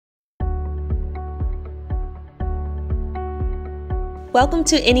Welcome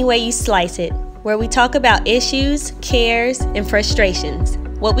to Any Way You Slice It, where we talk about issues, cares, and frustrations,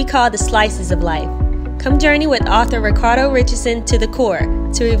 what we call the slices of life. Come journey with author Ricardo Richardson to the core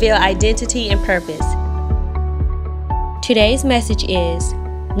to reveal identity and purpose. Today's message is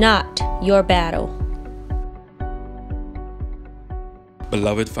not your battle.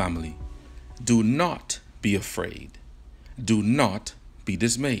 Beloved family, do not be afraid. Do not be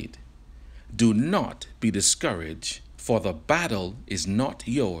dismayed. Do not be discouraged, for the battle is not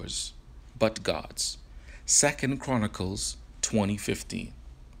yours, but God's. 2 Chronicles 20:15.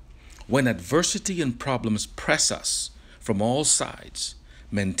 When adversity and problems press us from all sides,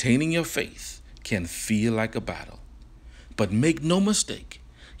 maintaining your faith can feel like a battle. But make no mistake,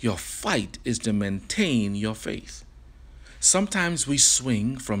 your fight is to maintain your faith. Sometimes we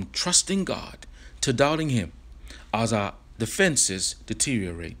swing from trusting God to doubting Him as our defenses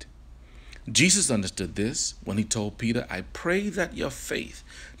deteriorate. Jesus understood this when He told Peter, "I pray that your faith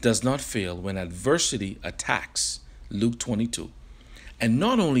does not fail when adversity attacks," Luke 22. And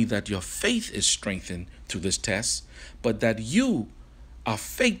not only that your faith is strengthened through this test, but that you are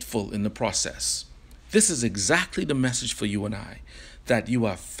faithful in the process. This is exactly the message for you and I, that you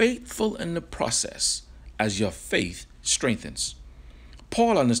are faithful in the process as your faith strengthens.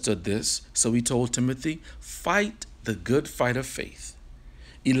 Paul understood this, so he told Timothy, "Fight the good fight of faith."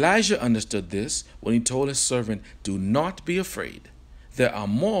 Elijah understood this when he told his servant, "Do not be afraid. There are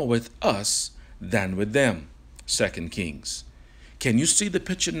more with us than with them." 2 Kings. Can you see the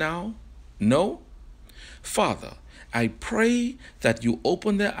picture now? No? Father, I pray that you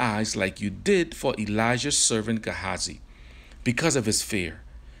open their eyes like you did for Elijah's servant Gehazi because of his fear.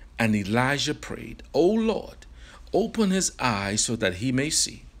 And Elijah prayed, "O Lord, open his eyes so that he may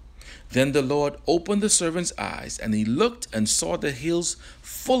see." Then the Lord opened the servant's eyes, and he looked and saw the hills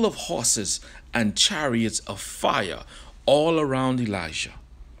full of horses and chariots of fire all around Elijah.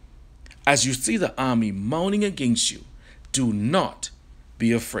 As you see the army mounting against you, do not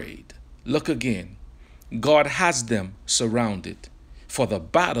be afraid. Look again. God has them surrounded, for the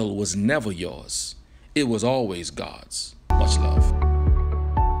battle was never yours. It was always God's. Much love.